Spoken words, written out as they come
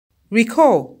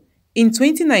Recall, in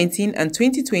 2019 and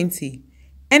 2020,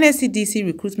 NSCDC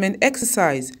recruitment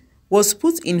exercise was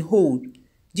put in hold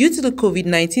due to the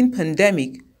COVID-19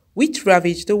 pandemic which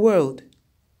ravaged the world.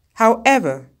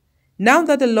 However, now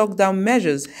that the lockdown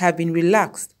measures have been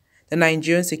relaxed, the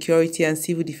Nigerian Security and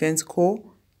Civil Defense Corps,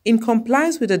 in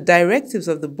compliance with the directives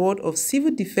of the Board of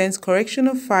Civil Defense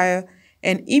Correctional Fire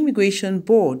and Immigration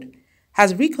Board,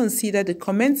 has reconsidered the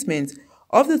commencement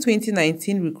of the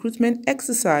 2019 recruitment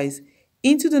exercise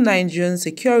into the Nigerian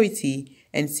Security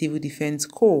and Civil Defense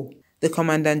Corps. The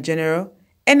Commandant General,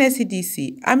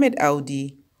 NSCDC Ahmed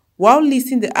Audi, while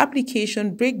listing the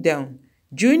application breakdown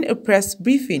during a press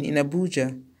briefing in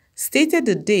Abuja, stated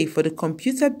the day for the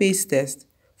computer-based test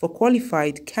for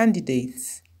qualified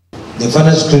candidates. The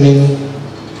final screening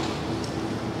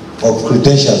of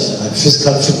credentials and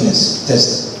physical fitness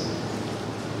tests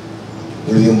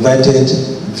will be invited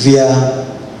via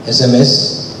SMS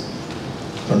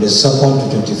from the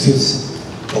 2nd to 25th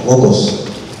of August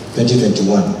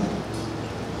 2021.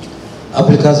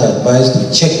 Applicants are advised to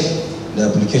check the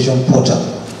application portal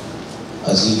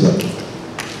as usual.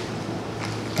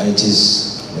 And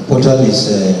the portal is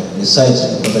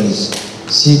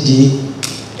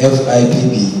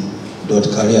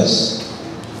cdfibb.careers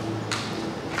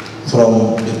from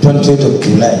the 20th of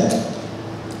July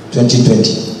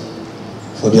 2020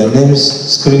 for their names,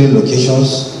 screening locations,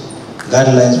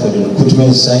 guidelines for the recruitment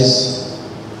exercise,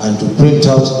 and to print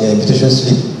out their invitation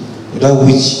slip, without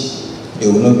which they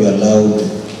will not be allowed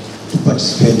to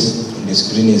participate in the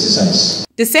screening exercise.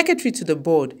 The Secretary to the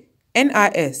Board,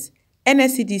 NIS,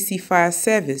 NSCDC Fire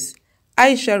Service,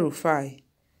 Aisha Rufai,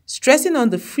 stressing on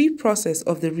the free process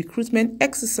of the recruitment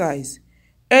exercise,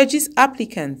 urges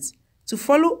applicants to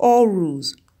follow all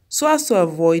rules so as to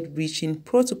avoid breaching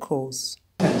protocols.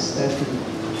 That the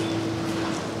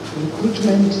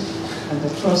recruitment and the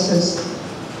process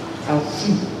are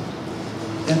free,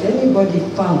 and anybody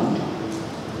found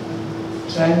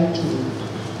trying to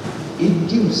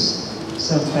induce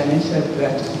some financial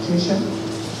gratification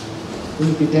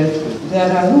will be dealt with.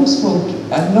 There are rules for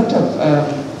a lot of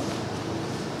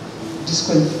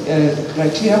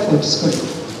criteria for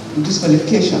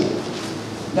disqualification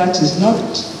that is not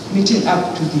meeting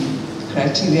up to the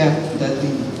criteria that the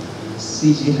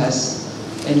CG has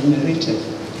enumerated.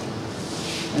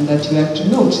 And that you have to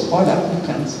note, all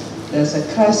applicants, there's a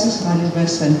crisis management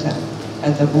center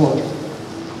at the board.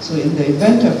 So in the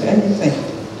event of anything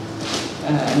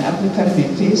an applicant may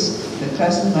face, the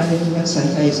crisis management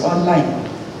center is online,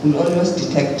 will always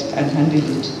detect and handle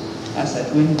it as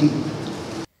at when due.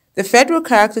 The Federal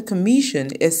Character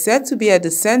Commission is said to be at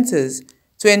the centers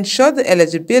to ensure the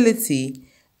eligibility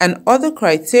and other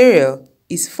criteria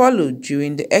is followed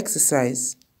during the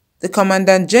exercise. The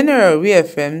Commandant General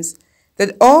reaffirms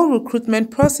that all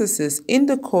recruitment processes in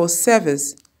the Corps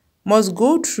service must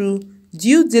go through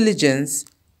due diligence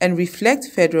and reflect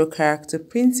federal character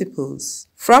principles.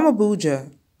 From Abuja,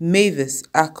 Mavis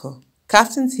Ako,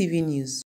 Captain TV News.